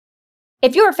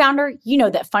If you're a founder, you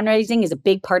know that fundraising is a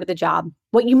big part of the job.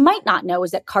 What you might not know is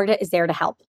that Carta is there to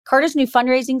help. Carta's new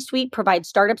fundraising suite provides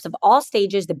startups of all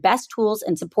stages the best tools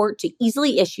and support to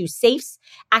easily issue safes,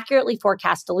 accurately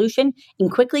forecast dilution,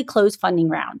 and quickly close funding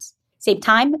rounds. Save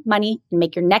time, money, and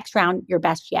make your next round your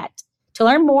best yet. To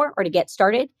learn more or to get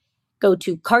started, go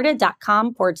to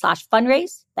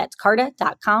carta.com/fundraise. That's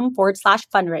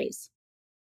carta.com/fundraise.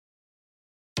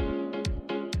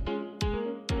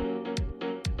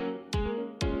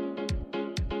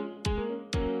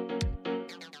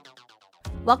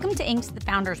 Welcome to Inc.'s The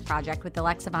Founders Project with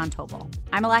Alexa Von Tobel.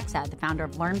 I'm Alexa, the founder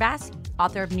of LearnVest,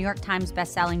 author of New York Times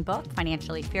bestselling book,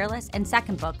 Financially Fearless, and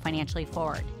second book, Financially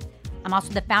Forward. I'm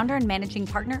also the founder and managing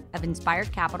partner of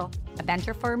Inspired Capital, a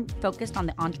venture firm focused on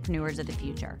the entrepreneurs of the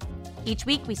future. Each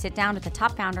week, we sit down with a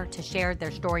top founder to share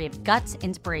their story of guts,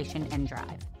 inspiration, and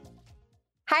drive.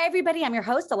 Hi, everybody. I'm your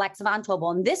host, Alexa Von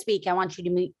Tobel. And this week, I want you to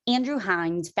meet Andrew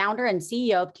Hines, founder and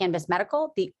CEO of Canvas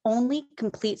Medical, the only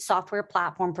complete software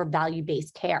platform for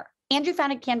value-based care. Andrew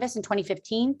founded Canvas in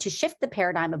 2015 to shift the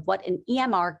paradigm of what an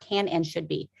EMR can and should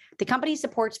be. The company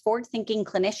supports forward-thinking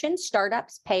clinicians,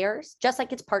 startups, payers, just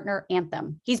like its partner,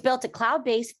 Anthem. He's built a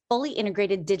cloud-based, fully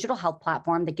integrated digital health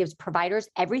platform that gives providers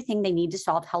everything they need to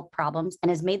solve health problems and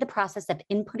has made the process of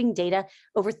inputting data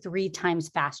over 3 times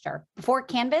faster. Before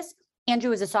Canvas,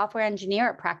 Andrew was a software engineer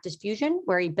at Practice Fusion,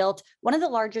 where he built one of the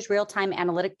largest real-time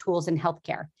analytic tools in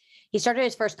healthcare. He started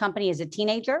his first company as a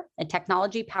teenager, a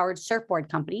technology-powered surfboard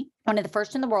company, one of the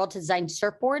first in the world to design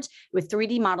surfboards with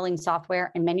 3D modeling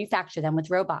software and manufacture them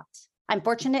with robots. I'm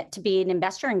fortunate to be an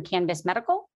investor in Canvas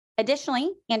Medical. Additionally,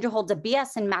 Andrew holds a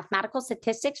BS in mathematical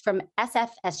statistics from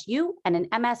SFSU and an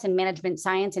MS in management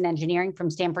science and engineering from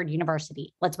Stanford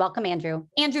University. Let's welcome Andrew.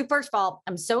 Andrew, first of all,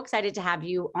 I'm so excited to have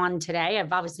you on today.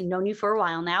 I've obviously known you for a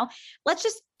while now. Let's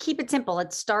just keep it simple.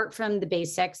 Let's start from the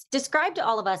basics. Describe to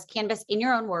all of us Canvas in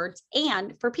your own words.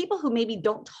 And for people who maybe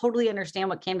don't totally understand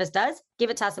what Canvas does, give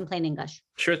it to us in plain English.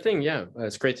 Sure thing. Yeah,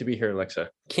 it's great to be here,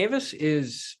 Alexa. Canvas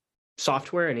is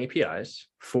software and APIs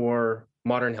for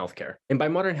modern healthcare. And by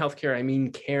modern healthcare, I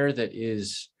mean care that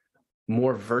is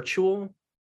more virtual,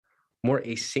 more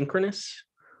asynchronous,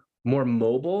 more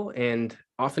mobile, and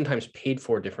oftentimes paid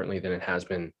for differently than it has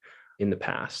been in the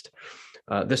past.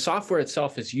 The software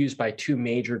itself is used by 2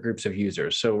 major groups of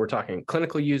users. So we're talking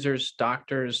clinical users,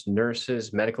 doctors,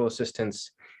 nurses, medical assistants.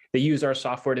 They use our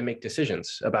software to make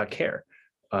decisions about care,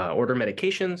 order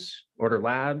medications, order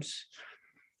labs,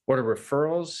 order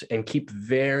referrals, and keep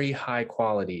very high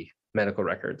quality medical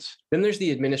records. Then there's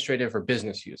the administrative or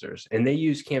business users, and they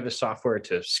use Canvas software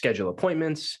to schedule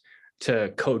appointments, to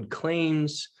code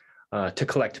claims, to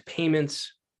collect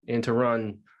payments, and to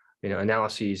run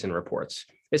analyses and reports.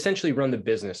 Essentially run the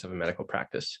business of a medical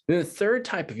practice. Then the third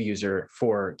type of user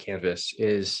for Canvas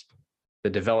is the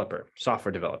developer,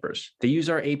 software developers. They use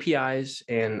our APIs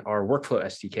and our workflow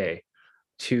SDK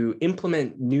to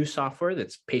implement new software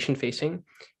that's patient-facing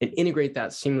and integrate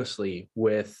that seamlessly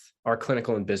with our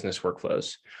clinical and business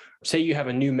workflows. Say you have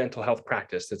a new mental health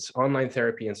practice that's online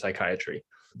therapy and psychiatry.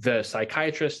 The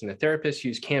psychiatrist and the therapist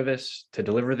use Canvas to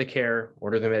deliver the care,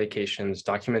 order the medications,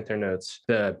 document their notes.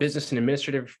 The business and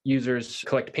administrative users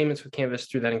collect payments with Canvas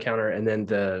through that encounter, and then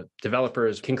the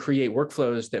developers can create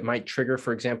workflows that might trigger,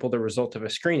 for example, the result of a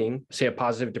screening. Say a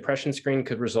positive depression screen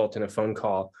could result in a phone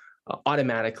call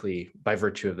automatically by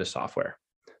virtue of the software.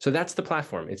 So that's the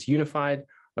platform. It's unified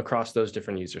across those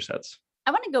different user sets.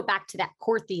 I want to go back to that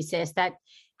core thesis that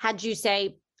had you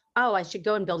say, oh, I should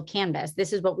go and build Canvas.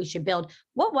 This is what we should build.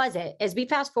 What was it? As we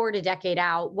fast forward a decade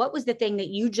out, what was the thing that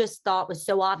you just thought was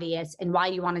so obvious and why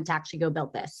you wanted to actually go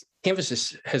build this?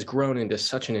 Canvas has grown into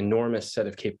such an enormous set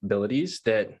of capabilities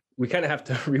that we kind of have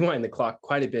to rewind the clock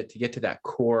quite a bit to get to that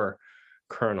core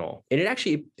kernel. And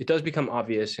it does become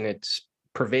obvious, and it's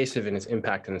pervasive in its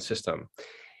impact in the system.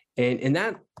 And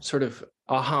that sort of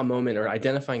aha moment or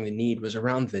identifying the need was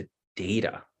around the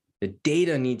data. The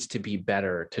data needs to be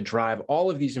better to drive all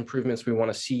of these improvements we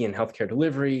want to see in healthcare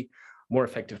delivery, more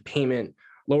effective payment,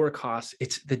 lower costs.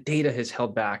 The data has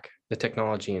held back the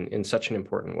technology in such an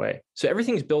important way. So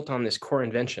everything's built on this core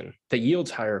invention that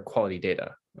yields higher quality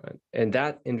data. And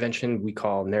that invention we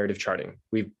call narrative charting.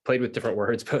 We've played with different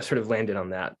words, but sort of landed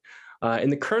on that.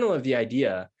 And the kernel of the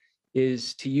idea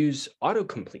is to use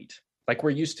autocomplete, like we're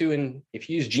used to if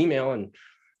you use Gmail, and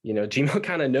Gmail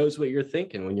kind of knows what you're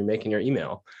thinking when you're making your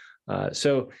email.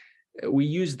 So we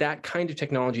use that kind of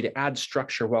technology to add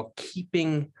structure while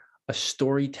keeping a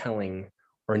storytelling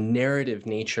or narrative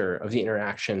nature of the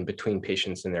interaction between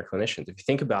patients and their clinicians. If you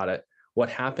think about it, what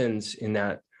happens in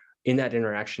that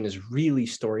interaction is really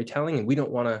storytelling, and we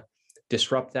don't want to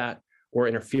disrupt that or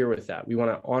interfere with that. We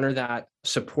want to honor that,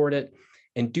 support it,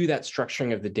 and do that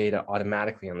structuring of the data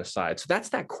automatically on the side. So that's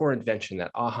that core invention,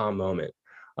 that aha moment,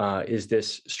 is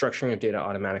this structuring of data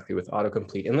automatically with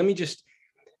autocomplete. And let me just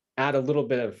add a little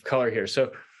bit of color here.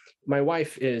 So my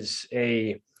wife is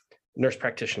a nurse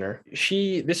practitioner.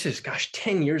 This is,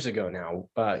 10 years ago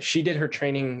now. She did her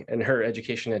training and her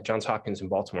education at Johns Hopkins in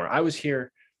Baltimore. I was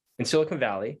here in Silicon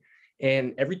Valley,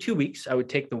 and every 2 weeks, I would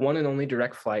take the one and only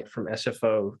direct flight from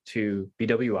SFO to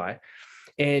BWI.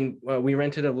 And we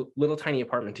rented a little tiny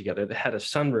apartment together that had a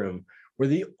sunroom where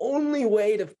the only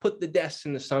way to put the desks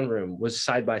in the sunroom was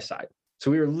side by side. So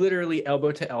we were literally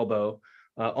elbow to elbow,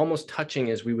 almost touching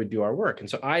as we would do our work. And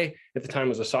so I, at the time,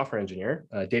 was a software engineer,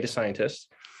 a data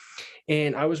scientist,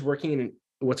 and I was working in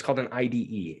what's called an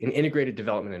IDE, an integrated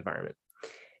development environment.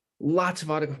 Lots of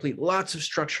autocomplete, lots of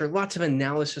structure, lots of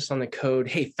analysis on the code.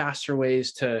 Hey, faster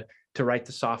ways to write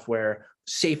the software,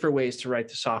 safer ways to write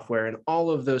the software. And all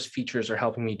of those features are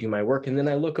helping me do my work. And then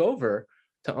I look over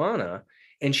to Anna,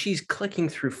 and she's clicking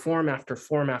through form after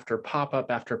form after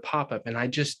pop-up after pop-up. And I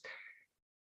just,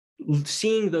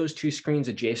 seeing those two screens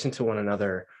adjacent to one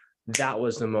another, that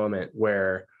was the moment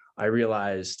where I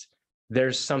realized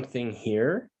there's something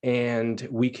here, and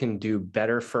we can do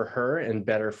better for her and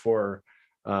better for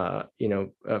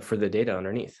for the data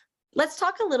underneath. Let's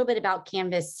talk a little bit about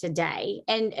Canvas today.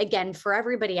 And again, for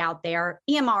everybody out there,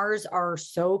 EMRs are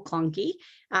so clunky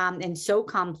and so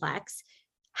complex.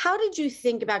 How did you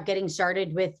think about getting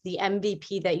started with the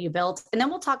MVP that you built? And then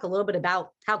we'll talk a little bit about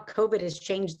how COVID has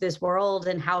changed this world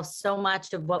and how so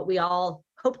much of what we all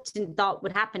hoped and thought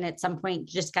would happen at some point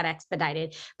just got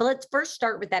expedited. But let's first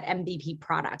start with that MVP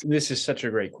product. This is such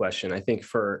a great question. I think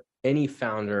for any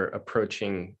founder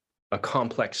approaching a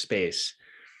complex space,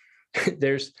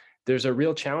 there's a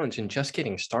real challenge in just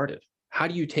getting started. How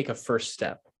do you take a first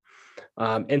step?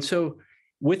 And so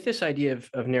with this idea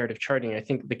of narrative charting, I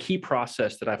think the key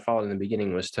process that I followed in the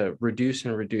beginning was to reduce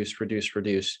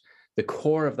the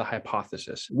core of the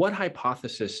hypothesis. What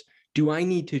hypothesis do I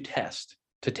need to test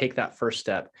to take that first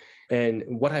step? And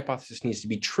what hypothesis needs to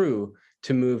be true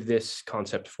to move this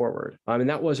concept forward? And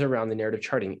that was around the narrative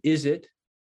charting. Is it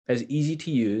as easy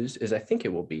to use as I think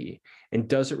it will be? And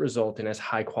does it result in as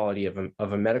high quality of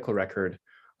a medical record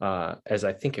as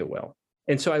I think it will?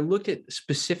 And so I looked at a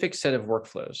specific set of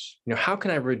workflows. How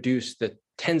can I reduce the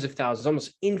tens of thousands,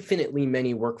 almost infinitely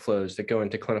many workflows that go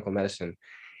into clinical medicine,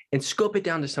 and scope it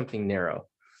down to something narrow?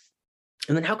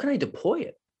 And then how can I deploy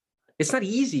it? It's not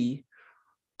easy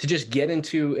to just get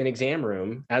into an exam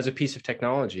room as a piece of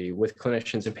technology with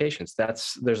clinicians and patients.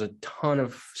 There's a ton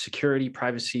of security,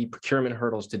 privacy, procurement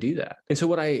hurdles to do that. And so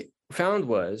what I found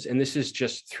was, and this is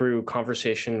just through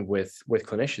conversation with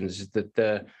clinicians, is that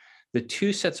the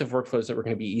two sets of workflows that were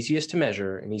going to be easiest to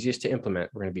measure and easiest to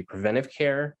implement were going to be preventive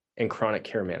care and chronic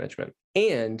care management.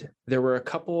 And there were a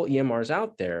couple EMRs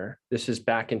out there, this is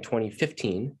back in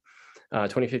 2015,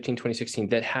 2016,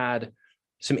 that had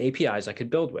some APIs I could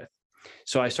build with.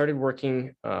 So I started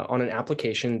working on an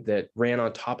application that ran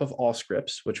on top of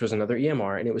Allscripts, which was another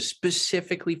EMR, and it was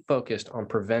specifically focused on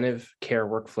preventive care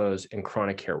workflows and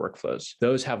chronic care workflows.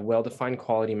 Those have well-defined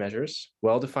quality measures,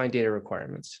 well-defined data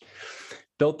requirements.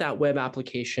 Built that web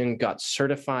application, got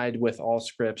certified with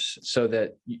Allscripts so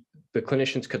that the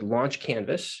clinicians could launch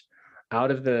Canvas out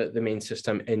of the main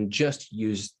system and just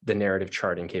use the narrative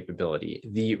charting capability.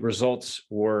 The results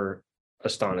were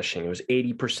astonishing. It was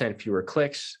 80% fewer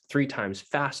clicks, 3 times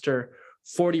faster,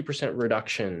 40%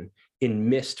 reduction in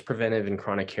missed preventive and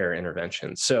chronic care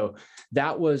interventions. So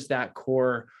that was that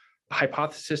core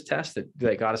hypothesis test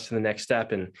that got us to the next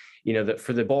step. And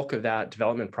for the bulk of that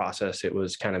development process, it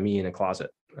was kind of me in a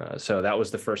closet. So that was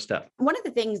the first step. One of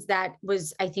the things that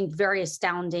was, I think, very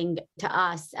astounding to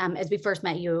us as we first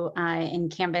met you in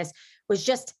Canvas was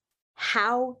just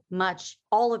how much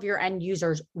all of your end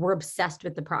users were obsessed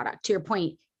with the product. To your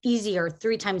point, easier,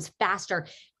 3 times faster.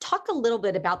 Talk a little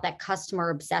bit about that customer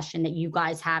obsession that you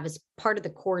guys have as part of the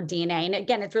core DNA. And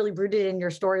again, it's really rooted in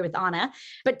your story with Anna,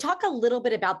 but talk a little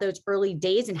bit about those early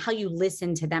days and how you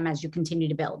listen to them as you continue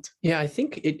to build. Yeah, I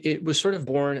think it was sort of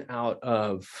born out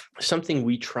of something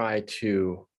we try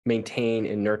to maintain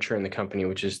and nurture in the company,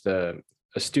 which is a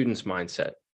student's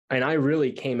mindset. And I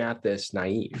really came at this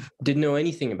naive, didn't know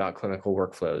anything about clinical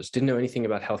workflows, didn't know anything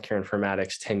about healthcare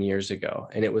informatics 10 years ago.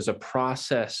 And it was a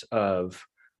process of,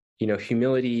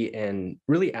 humility and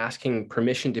really asking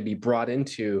permission to be brought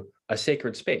into a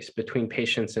sacred space between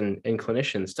patients and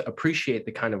clinicians to appreciate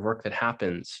the kind of work that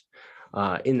happens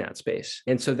in that space.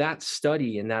 And so that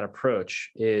study and that approach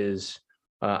is,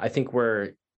 I think,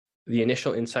 where the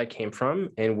initial insight came from,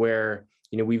 and where,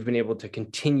 we've been able to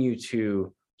continue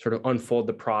to sort of unfold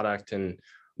the product and,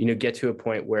 get to a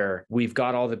point where we've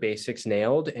got all the basics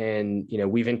nailed and,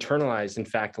 we've internalized, in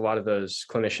fact, a lot of those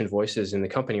clinician voices in the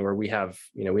company where we have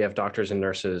doctors and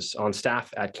nurses on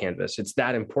staff at Canvas. It's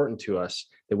that important to us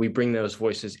that we bring those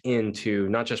voices into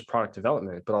not just product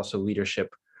development, but also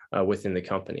leadership within the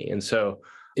company. And so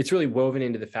it's really woven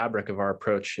into the fabric of our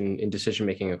approach in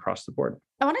decision-making across the board.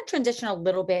 I want to transition a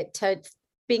little bit to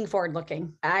being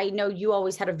forward-looking. I know you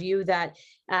always had a view that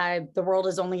the world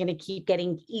is only going to keep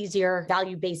getting easier.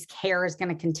 Value-based care is going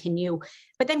to continue.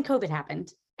 But then COVID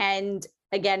happened. And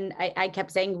again, I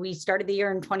kept saying we started the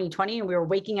year in 2020 and we were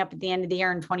waking up at the end of the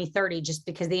year in 2030 just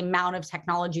because the amount of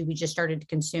technology we just started to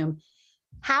consume.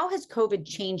 How has COVID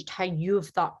changed how you've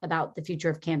thought about the future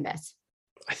of Canvas?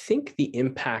 I think the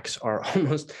impacts are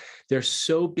they're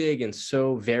so big and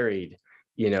so varied.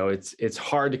 It's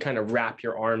hard to kind of wrap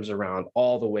your arms around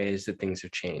all the ways that things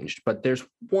have changed. But there's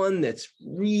one that's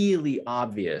really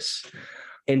obvious,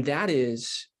 and that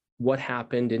is what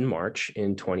happened in March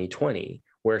in 2020,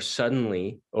 where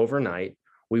suddenly, overnight,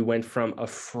 we went from a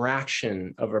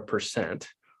fraction of a percent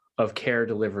of care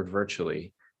delivered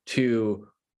virtually to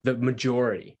the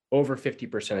majority, over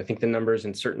 50%. I think the numbers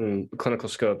in certain clinical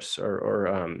scopes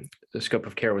or the scope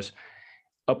of care was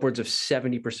upwards of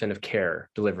 70% of care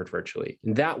delivered virtually.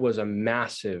 And that was a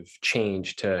massive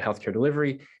change to healthcare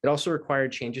delivery. It also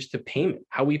required changes to payment,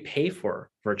 how we pay for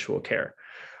virtual care.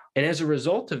 And as a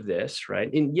result of this,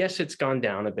 right, and yes, it's gone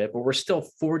down a bit, but we're still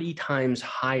 40 times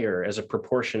higher as a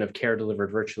proportion of care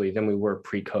delivered virtually than we were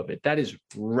pre-COVID. That is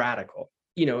radical.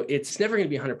 It's never going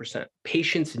to be 100%.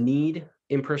 Patients need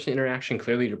in-person interaction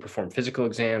clearly to perform physical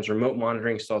exams. Remote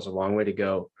monitoring still has a long way to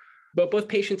go. But both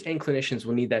patients and clinicians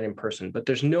will need that in person. But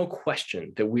there's no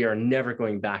question that we are never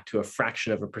going back to a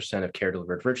fraction of a percent of care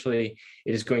delivered virtually.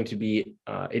 It is going to be,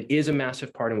 it is a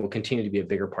massive part and will continue to be a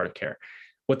bigger part of care.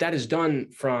 What that has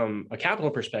done from a capital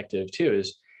perspective too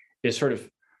is sort of,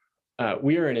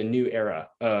 we are in a new era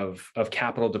of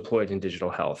capital deployed in digital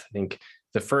health. I think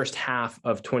the first half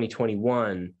of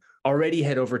 2021 already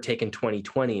had overtaken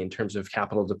 2020 in terms of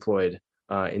capital deployed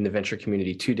in the venture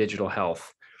community to digital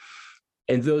health.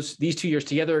 And these 2 years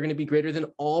together are going to be greater than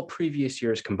all previous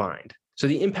years combined. So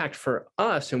the impact for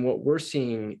us and what we're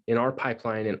seeing in our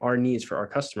pipeline and our needs for our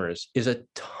customers is a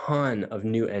ton of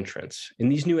new entrants. And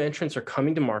these new entrants are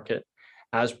coming to market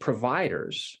as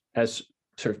providers, as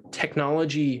sort of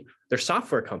technology, they're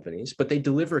software companies, but they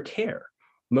deliver care,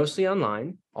 mostly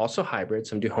online, also hybrid,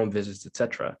 some do home visits, et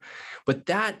cetera. But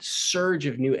that surge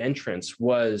of new entrants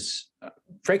was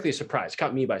frankly a surprise,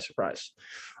 caught me by surprise.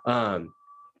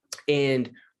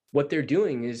 And what they're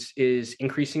doing is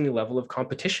increasing the level of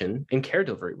competition in care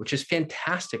delivery, which is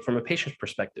fantastic from a patient's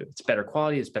perspective. It's better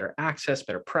quality, it's better access,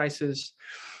 better prices.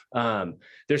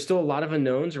 There's still a lot of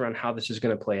unknowns around how this is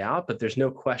going to play out, but there's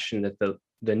no question that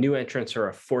the new entrants are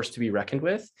a force to be reckoned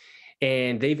with.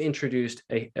 And they've introduced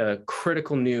a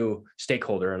critical new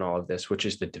stakeholder in all of this, which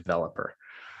is the developer.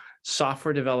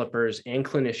 Software developers and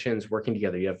clinicians working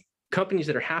together. You have companies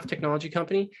that are half technology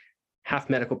company,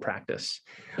 half medical practice.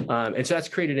 And so that's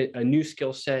created a new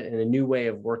skill set and a new way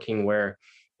of working where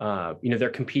they're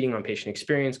competing on patient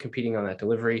experience, competing on that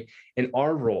delivery. And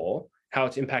our role, how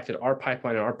it's impacted our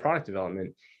pipeline and our product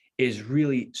development, is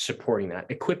really supporting that,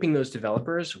 equipping those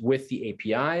developers with the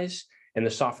APIs and the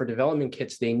software development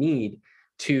kits they need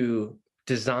to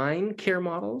design care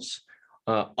models,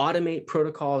 automate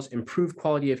protocols, improve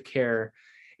quality of care,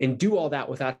 and do all that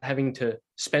without having to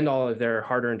spend all of their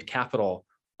hard-earned capital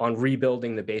on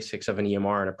rebuilding the basics of an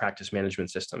EMR and a practice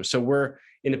management system. So we're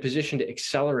in a position to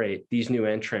accelerate these new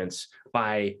entrants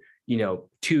by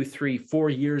 2, 3, 4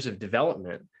 years of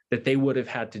development that they would have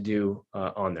had to do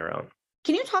on their own.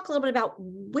 Can you talk a little bit about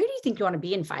where do you think you want to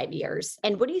be in 5 years?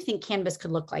 And what do you think Canvas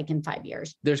could look like in 5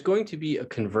 years? There's going to be a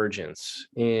convergence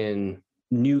in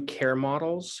new care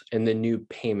models and the new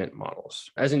payment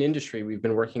models. As an industry, we've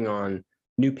been working on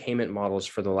new payment models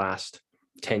for the last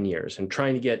 10 years and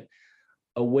trying to get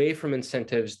away from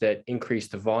incentives that increase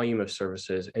the volume of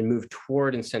services and move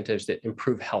toward incentives that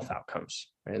improve health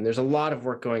outcomes. Right? And there's a lot of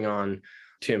work going on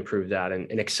to improve that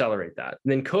and accelerate that.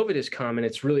 And then COVID has come and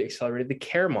it's really accelerated the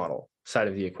care model side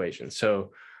of the equation.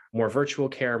 So more virtual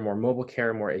care, more mobile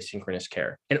care, more asynchronous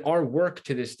care. And our work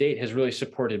to this date has really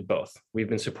supported both. We've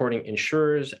been supporting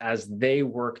insurers as they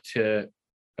work to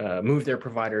move their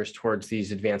providers towards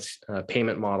these advanced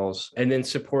payment models, and then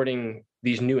supporting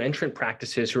these new entrant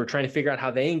practices who are trying to figure out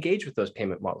how they engage with those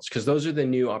payment models, because those are the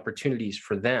new opportunities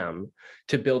for them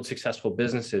to build successful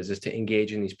businesses, is to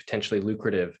engage in these potentially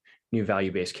lucrative new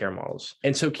value-based care models.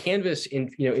 And so Canvas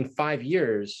in 5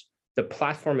 years, the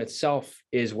platform itself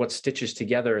is what stitches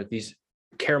together these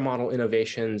care model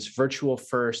innovations, virtual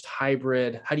first,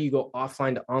 hybrid. How do you go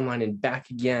offline to online and back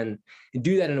again and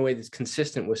do that in a way that's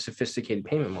consistent with sophisticated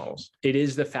payment models? It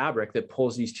is the fabric that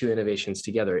pulls these two innovations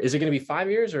together. Is it going to be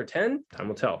 5 years or 10? Time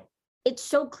will tell. It's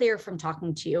so clear from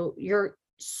talking to you. You're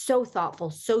so thoughtful,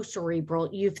 so cerebral.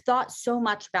 You've thought so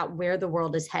much about where the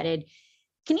world is headed.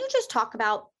 Can you just talk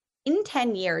about in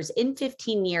 10 years, in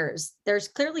 15 years, there's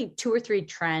clearly 2 or 3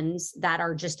 trends that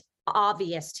are just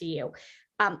obvious to you.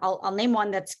 I'll name one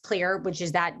that's clear, which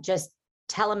is that just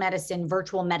telemedicine,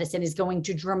 virtual medicine is going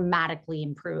to dramatically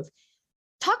improve.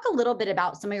 Talk a little bit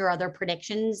about some of your other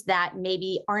predictions that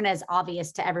maybe aren't as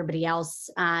obvious to everybody else,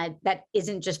 that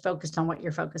isn't just focused on what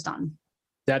you're focused on.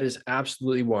 That is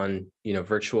absolutely one.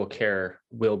 Virtual care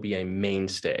will be a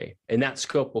mainstay, and that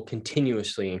scope will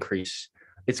continuously increase.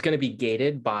 It's going to be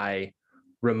gated by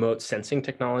remote sensing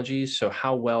technologies. So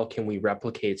how well can we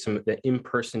replicate some of the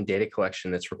in-person data collection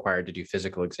that's required to do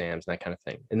physical exams and that kind of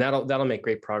thing? And that'll make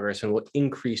great progress and will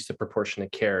increase the proportion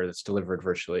of care that's delivered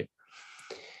virtually.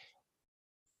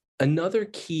 Another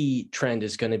key trend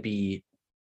is going to be,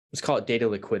 let's call it data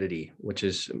liquidity, which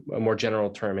is a more general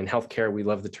term. In healthcare, we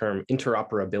love the term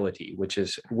interoperability, which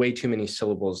is way too many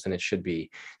syllables than it should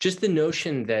be. Just the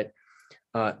notion that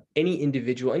any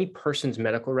individual, any person's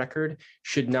medical record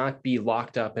should not be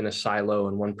locked up in a silo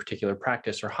in one particular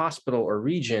practice or hospital or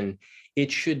region.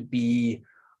 It should be,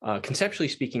 conceptually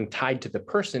speaking, tied to the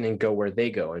person and go where they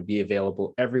go and be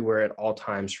available everywhere at all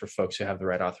times for folks who have the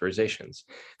right authorizations.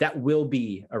 That will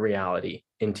be a reality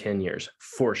in 10 years,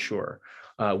 for sure.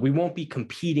 We won't be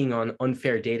competing on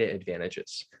unfair data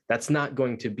advantages. That's not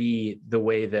going to be the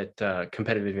way that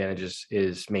competitive advantages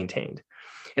is maintained.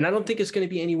 And I don't think it's going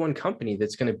to be any one company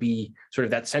that's going to be sort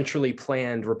of that centrally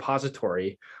planned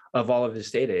repository of all of this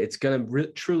data. It's going to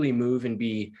truly move and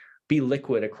be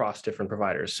liquid across different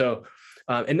providers. So,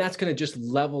 and that's going to just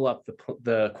level up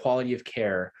the quality of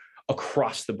care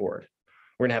across the board.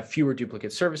 We're going to have fewer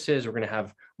duplicate services. We're going to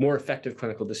have more effective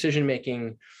clinical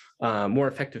decision-making, more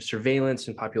effective surveillance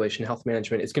and population health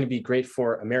management. It's going to be great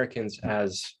for Americans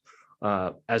as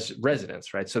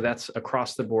residents, right? So that's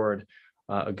across the board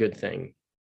a good thing.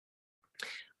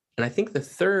 And I think the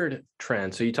third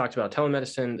trend, so you talked about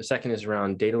telemedicine, the second is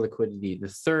around data liquidity. The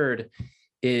third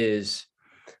is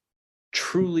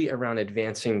truly around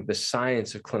advancing the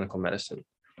science of clinical medicine.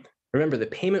 Remember, the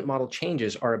payment model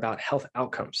changes are about health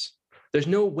outcomes. There's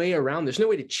no way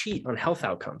to cheat on health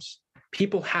outcomes.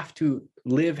 People have to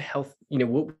live health.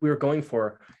 What we're going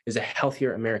for is a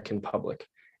healthier American public.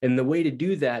 And the way to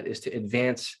do that is to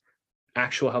advance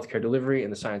actual healthcare delivery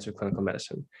and the science of clinical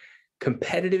medicine.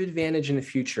 Competitive advantage in the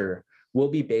future will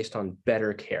be based on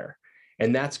better care.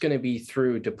 And that's going to be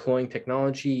through deploying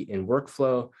technology and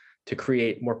workflow to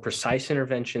create more precise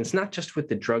interventions, not just with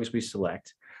the drugs we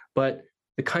select, but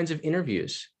the kinds of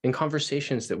interviews and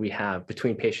conversations that we have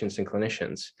between patients and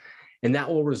clinicians. And that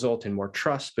will result in more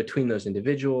trust between those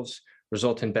individuals,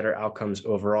 result in better outcomes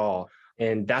overall.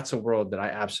 And that's a world that I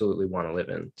absolutely want to live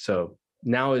in. So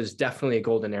now is definitely a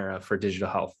golden era for digital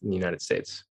health in the United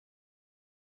States.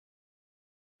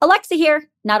 Alexa here.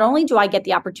 Not only do I get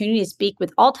the opportunity to speak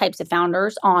with all types of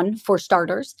founders on For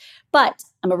Starters, but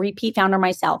I'm a repeat founder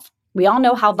myself. We all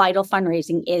know how vital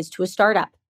fundraising is to a startup.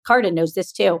 Carta knows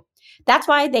this too. That's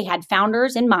why they had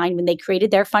founders in mind when they created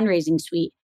their fundraising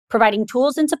suite, providing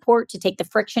tools and support to take the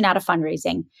friction out of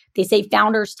fundraising. They save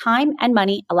founders time and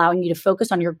money, allowing you to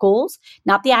focus on your goals,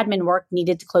 not the admin work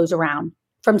needed to close a round.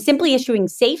 From simply issuing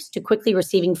safes to quickly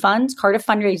receiving funds, Carta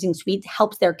Fundraising Suite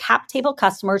helps their cap table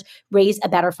customers raise a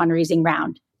better fundraising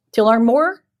round. To learn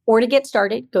more or to get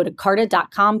started, go to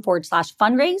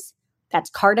carta.com/fundraise.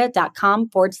 That's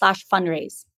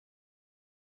carta.com/fundraise.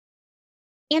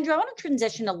 Andrew, I want to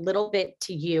transition a little bit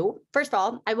to you. First of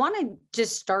all, I want to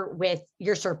just start with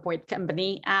your surfboard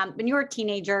company. When you were a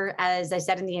teenager, as I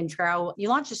said in the intro, you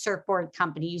launched a surfboard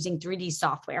company using 3D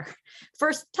software.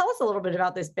 First, tell us a little bit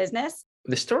about this business.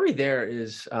 The story there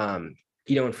is, and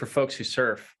for folks who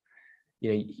surf,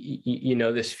 you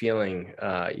know this feeling.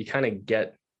 You kind of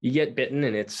get bitten,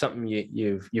 and it's something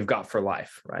you've got for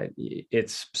life, right?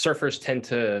 Surfers tend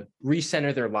to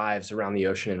recenter their lives around the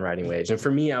ocean and riding waves. And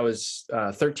for me, I was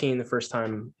 13 the first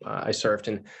time I surfed,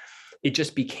 and it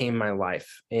just became my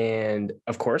life. And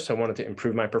of course, I wanted to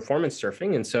improve my performance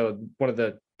surfing, and so one of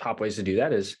the top ways to do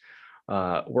that is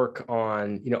work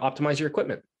on optimize your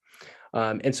equipment.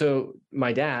 And so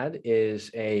my dad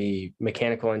is a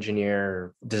mechanical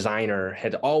engineer, designer,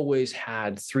 had always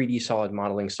had 3D solid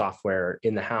modeling software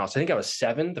in the house. I think I was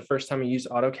 7 the first time I used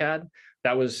AutoCAD.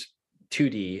 That was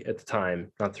 2D at the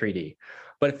time, not 3D.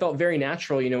 But it felt very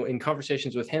natural, in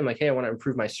conversations with him, like, hey, I want to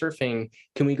improve my surfing.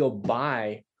 Can we go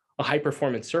buy a high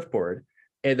performance surfboard.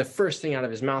 And the first thing out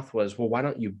of his mouth was, well, why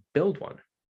don't you build one?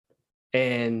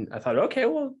 And I thought, okay,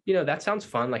 well, that sounds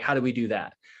fun. Like, how do we do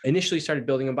that? Initially started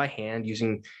building them by hand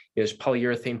using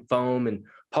polyurethane foam and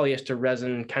polyester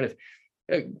resin, kind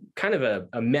of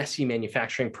a messy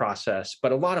manufacturing process,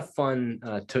 but a lot of fun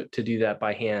to do that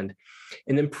by hand.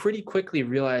 And then pretty quickly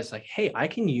realized, like, hey, I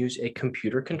can use a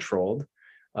computer controlled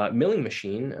milling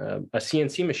machine, a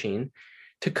CNC machine,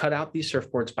 to cut out these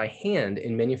surfboards by hand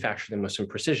and manufacture them with some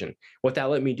precision. What that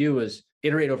let me do was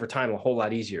iterate over time a whole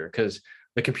lot easier, because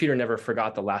the computer never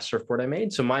forgot the last surfboard I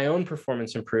made. So my own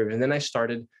performance improved. And then I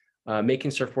started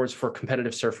making surfboards for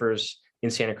competitive surfers in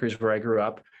Santa Cruz, where I grew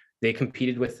up. They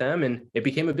competed with them and it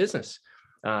became a business.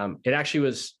 It actually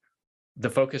was the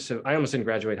focus of, I almost didn't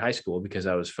graduate high school because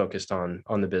I was focused on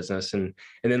the business. And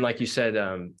then, like you said,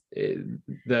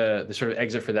 the sort of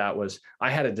exit for that was I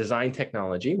had a design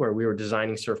technology where we were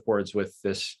designing surfboards with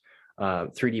this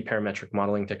 3D parametric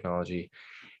modeling technology.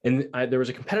 And there was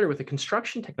a competitor with a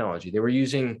construction technology. They were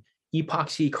using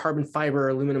epoxy, carbon fiber,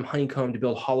 aluminum honeycomb to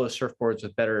build hollow surfboards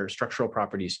with better structural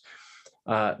properties.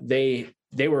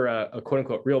 They were a quote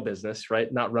unquote real business,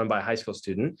 right? Not run by a high school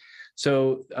student.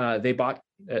 So they bought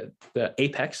the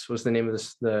Apex was the name of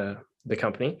the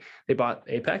company. They bought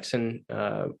Apex, and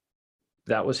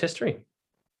that was history.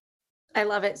 I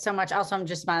love it so much. Also, I'm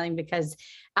just smiling because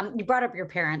you brought up your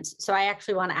parents. So I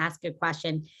actually want to ask a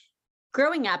question.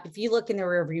 Growing up, if you look in the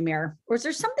rearview mirror, was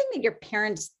there something that your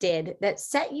parents did that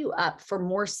set you up for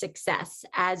more success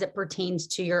as it pertains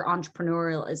to your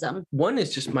entrepreneurialism? One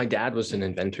is just my dad was an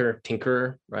inventor,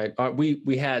 tinkerer, right? We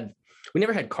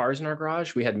never had cars in our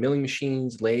garage. We had milling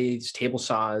machines, lathes, table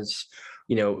saws.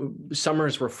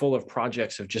 Summers were full of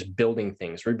projects of just building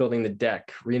things, rebuilding the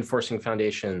deck, reinforcing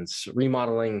foundations,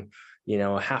 remodeling,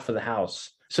 half of the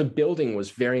house. So building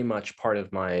was very much part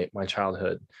of my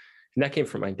childhood. And that came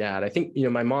from my dad. I think,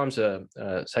 my mom's a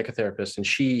psychotherapist, and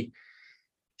she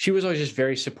was always just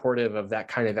very supportive of that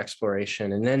kind of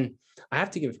exploration. And then I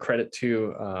have to give credit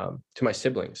to my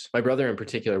siblings. My brother in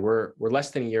particular, we're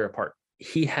less than a year apart.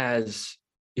 He's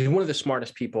one of the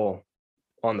smartest people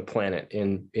on the planet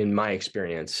in my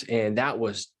experience. And that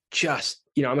was just,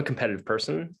 I'm a competitive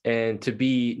person, and to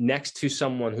be next to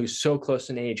someone who's so close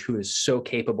in age, who is so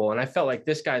capable. And I felt like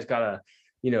this guy's got a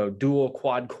dual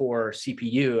quad core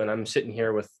CPU, and I'm sitting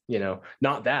here with,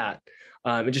 not that.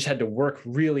 I just had to work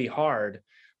really hard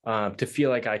to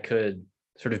feel like I could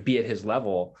sort of be at his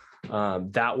level.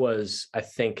 That was, I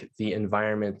think, the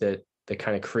environment that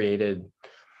kind of created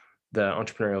the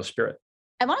entrepreneurial spirit.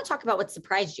 I want to talk about what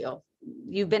surprised you.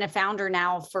 You've been a founder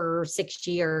now for 6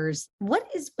 years. What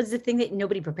was the thing that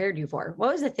nobody prepared you for?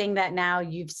 What was the thing that now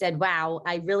you've said, wow,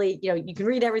 I really, you can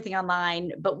read everything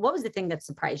online, but what was the thing that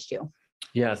surprised you?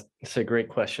 Yeah, it's a great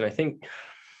question. I think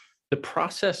the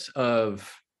process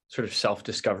of sort of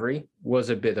self-discovery was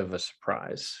a bit of a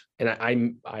surprise. And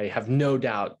I have no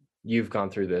doubt you've gone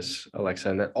through this, Alexa,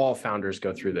 and that all founders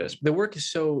go through this. The work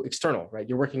is so external, right?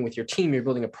 You're working with your team, you're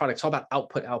building a product. It's all about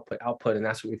output, and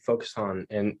that's what we focus on.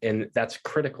 And that's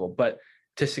critical. But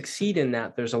to succeed in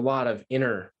that, there's a lot of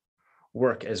inner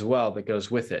work as well that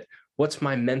goes with it. What's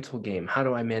my mental game? How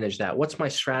do I manage that? What's my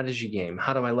strategy game?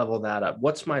 How do I level that up?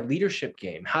 What's my leadership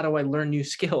game? How do I learn new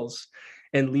skills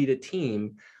and lead a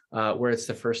team where it's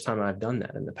the first time I've done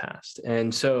that in the past?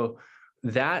 And so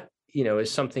that,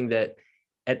 is something that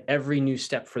at every new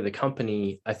step for the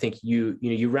company, I think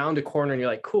you round a corner and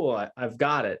you're like, cool, I've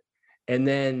got it. And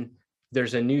then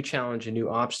there's a new challenge, a new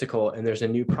obstacle, and there's a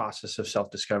new process of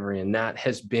self-discovery. And that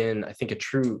has been, I think, a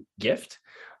true gift.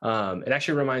 It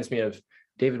actually reminds me of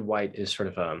David Whyte. Is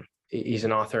sort of he's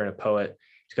an author and a poet.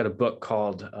 He's got a book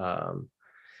called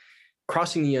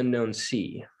Crossing the Unknown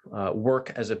Sea,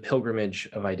 Work as a Pilgrimage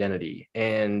of Identity.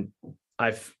 And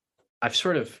I've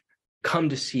sort of come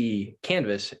to see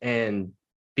Canvas and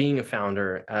being a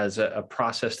founder as a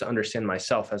process to understand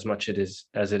myself as much as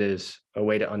it is a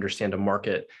way to understand a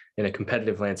market in a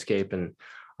competitive landscape and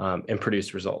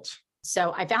produce results.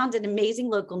 So I found an amazing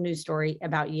local news story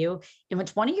about you in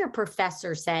which one of your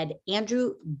professors said,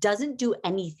 Andrew doesn't do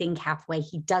anything halfway.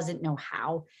 He doesn't know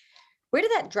how. Where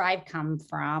did that drive come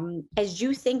from? As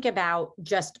you think about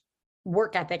just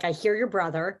work ethic, I hear your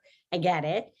brother, I get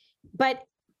it, but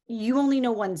you only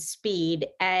know one speed.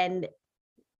 And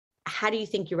how do you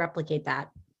think you replicate that?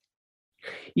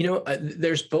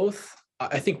 There's both,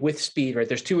 I think with speed, right?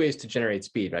 There's two ways to generate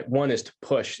speed, right? One is to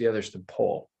push, the other is to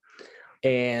pull.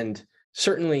 And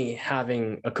certainly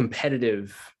having a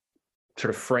competitive sort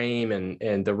of frame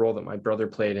and the role that my brother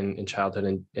played in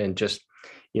childhood and just,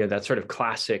 that sort of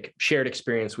classic shared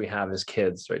experience we have as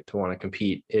kids, right, to want to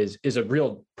compete is a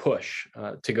real push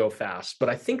to go fast. But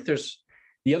I think there's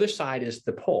the other side is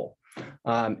the pull.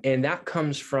 And that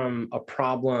comes from a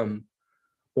problem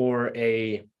or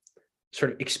a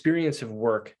sort of experience of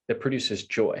work that produces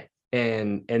joy.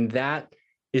 And that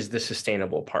is the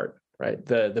sustainable part, right?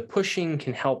 The pushing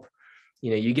can help,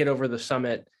 you get over the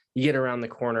summit, you get around the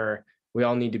corner, we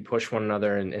all need to push one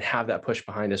another and have that push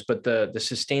behind us. But the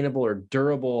sustainable or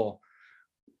durable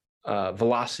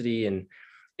velocity and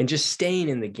just staying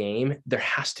in the game, there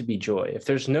has to be joy. If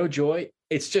there's no joy,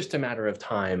 it's just a matter of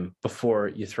time before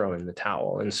you throw in the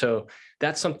towel. And so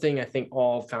that's something I think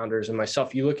all founders and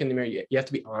myself, you look in the mirror, you have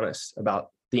to be honest about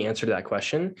the answer to that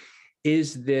question.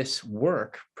 Is this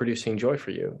work producing joy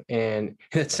for you? And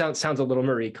it sounds a little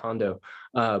Marie Kondo,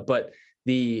 but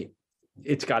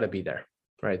it's got to be there,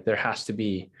 right? There has to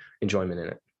be enjoyment in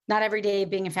it. Not every day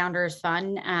being a founder is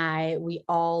fun. We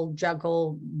all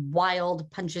juggle wild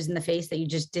punches in the face that you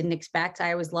just didn't expect.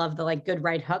 I always love the good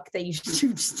right hook that you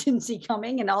just didn't see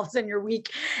coming, and all of a sudden your week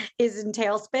is in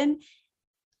tailspin.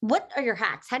 What are your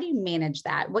hacks? How do you manage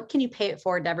that? What can you pay it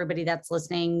forward to everybody that's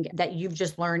listening that you've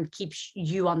just learned keeps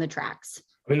you on the tracks?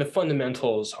 I mean, the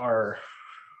fundamentals are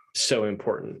so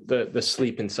important. The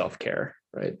sleep and self-care,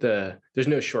 right? There's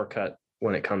no shortcut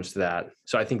when it comes to that.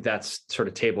 So I think that's sort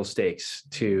of table stakes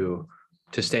to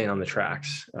staying on the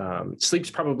tracks. Sleep's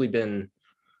probably been,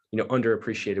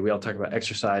 underappreciated. We all talk about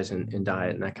exercise and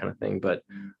diet and that kind of thing, but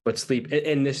sleep,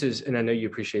 and I know you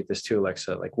appreciate this too,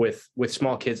 Alexa, like with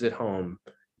small kids at home,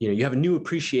 you have a new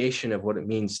appreciation of what it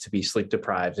means to be sleep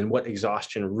deprived and what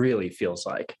exhaustion really feels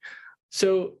like.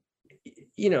 So,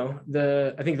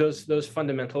 I think those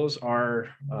fundamentals are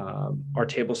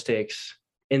table stakes.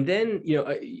 And then, you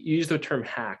use the term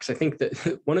hacks. I think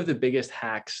that one of the biggest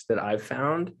hacks that I've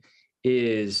found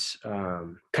is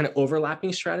kind of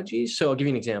overlapping strategies. So I'll give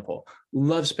you an example.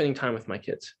 Love spending time with my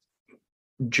kids.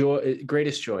 Joy,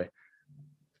 greatest joy.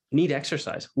 Need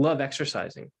exercise. Love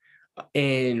exercising.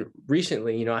 And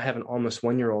recently, I have an almost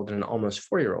 1-year-old and an almost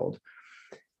 4-year-old.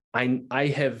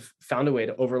 I have found a way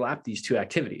to overlap these two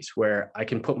activities where I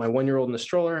can put my 1-year-old in the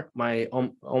stroller. My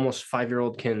almost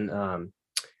 5-year-old can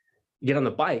get on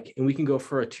the bike and we can go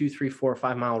for a 2, 3, 4,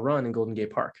 5 mile run in Golden Gate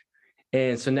Park.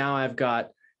 And so now I've got,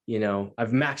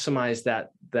 I've maximized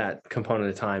that component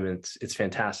of time, and it's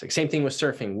fantastic. Same thing with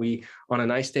surfing. On a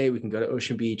nice day, we can go to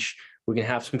Ocean Beach, we can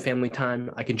have some family time.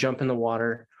 I can jump in the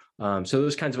water. So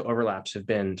those kinds of overlaps have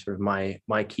been sort of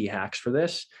my key hacks for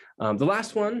this. The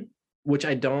last one, which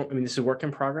this is a work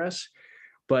in progress,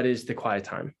 but is the quiet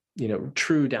time,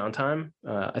 true downtime.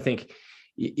 I think,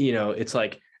 it's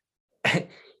like,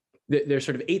 there's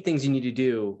sort of 8 things you need to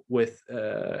do with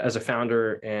as a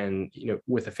founder and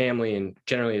with a family and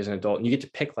generally as an adult, and you get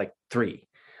to pick like 3.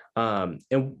 And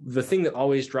the thing that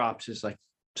always drops is like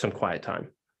some quiet time,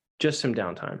 just some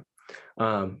downtime.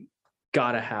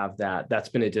 Gotta have that. That's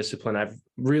been a discipline I've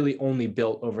really only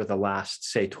built over the last,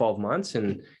 say, 12 months,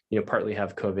 and partly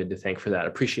have COVID to thank for that,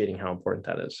 appreciating how important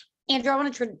that is. Andrew, I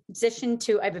want to transition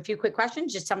I have a few quick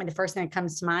questions. Just tell me the first thing that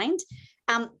comes to mind.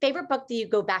 Favorite book that you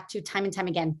go back to time and time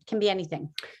again? Can be anything.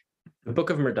 The Book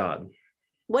of Mehrdad.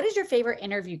 What is your favorite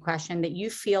interview question that you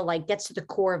feel like gets to the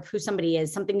core of who somebody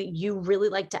is? Something that you really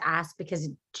like to ask because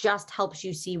it just helps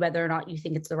you see whether or not you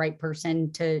think it's the right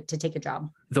person to take a job.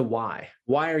 The why.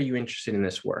 Why are you interested in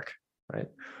this work? Right.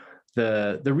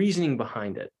 The reasoning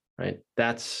behind it. Right.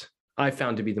 That's I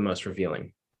found to be the most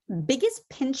revealing. Biggest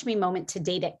pinch me moment to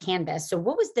date at Canvas. So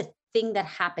what was the thing that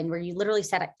happened where you literally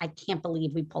said, I can't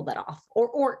believe we pulled that off,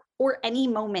 or any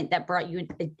moment that brought you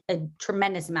a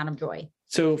tremendous amount of joy?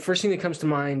 So first thing that comes to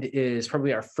mind is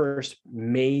probably our first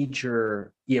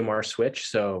major EMR switch.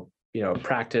 So,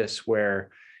 practice where,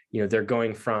 they're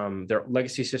going from their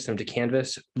legacy system to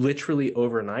Canvas literally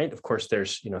overnight. Of course,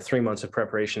 there's, 3 months of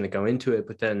preparation that go into it,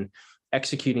 but then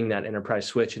executing that enterprise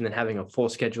switch and then having a full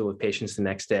schedule of patients the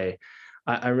next day.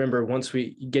 I remember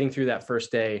getting through that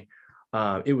first day,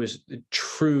 it was a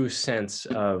true sense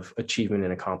of achievement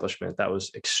and accomplishment. That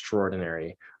was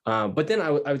extraordinary. But then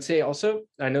I would say also,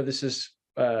 I know this is,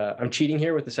 I'm cheating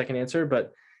here with the second answer,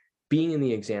 but being in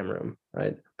the exam room,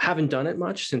 right? Haven't done it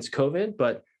much since COVID,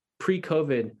 but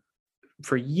pre-COVID,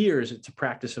 for years, it's a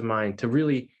practice of mine to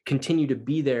really continue to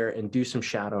be there and do some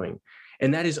shadowing.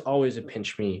 And that is always a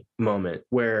pinch me moment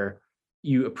where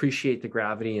you appreciate the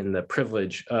gravity and the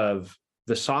privilege of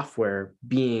the software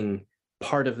being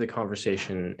part of the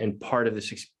conversation and part of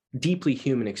this deeply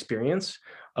human experience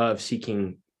of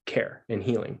seeking care and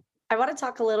healing. I want to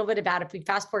talk a little bit about, if we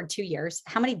fast forward 2 years,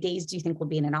 how many days do you think we'll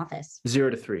be in an office?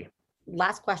 0 to 3.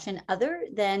 Last question, other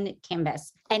than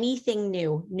Canvas, anything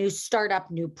new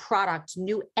startup, new product,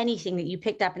 new anything that you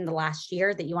picked up in the last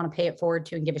year that you want to pay it forward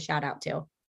to and give a shout out to?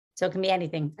 So it can be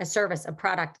anything, a service, a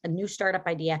product, a new startup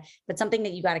idea, but something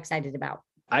that you got excited about.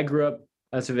 I grew up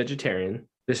as a vegetarian.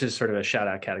 This is sort of a shout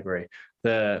out category.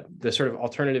 The sort of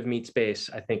alternative meat space,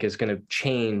 I think, is going to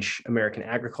change American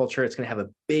agriculture. It's going to have a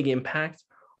big impact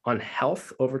on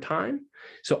health over time.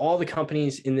 So all the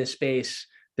companies in this space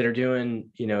that are doing,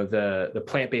 the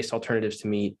plant-based alternatives to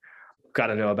meat, got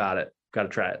to know about it. Got to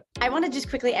try it. I want to just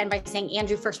quickly end by saying,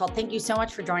 Andrew, first of all, thank you so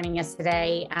much for joining us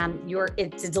today.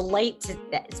 It's a delight to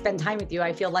spend time with you.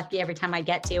 I feel lucky every time I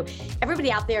get to.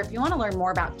 Everybody out there, if you want to learn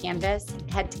more about Canvas,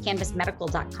 head to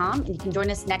canvasmedical.com, and you can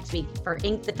join us next week for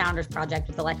Inc. the Founders Project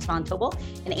with Alexa Von Tobel.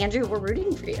 And Andrew, we're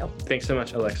rooting for you. Thanks so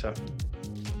much, Alexa.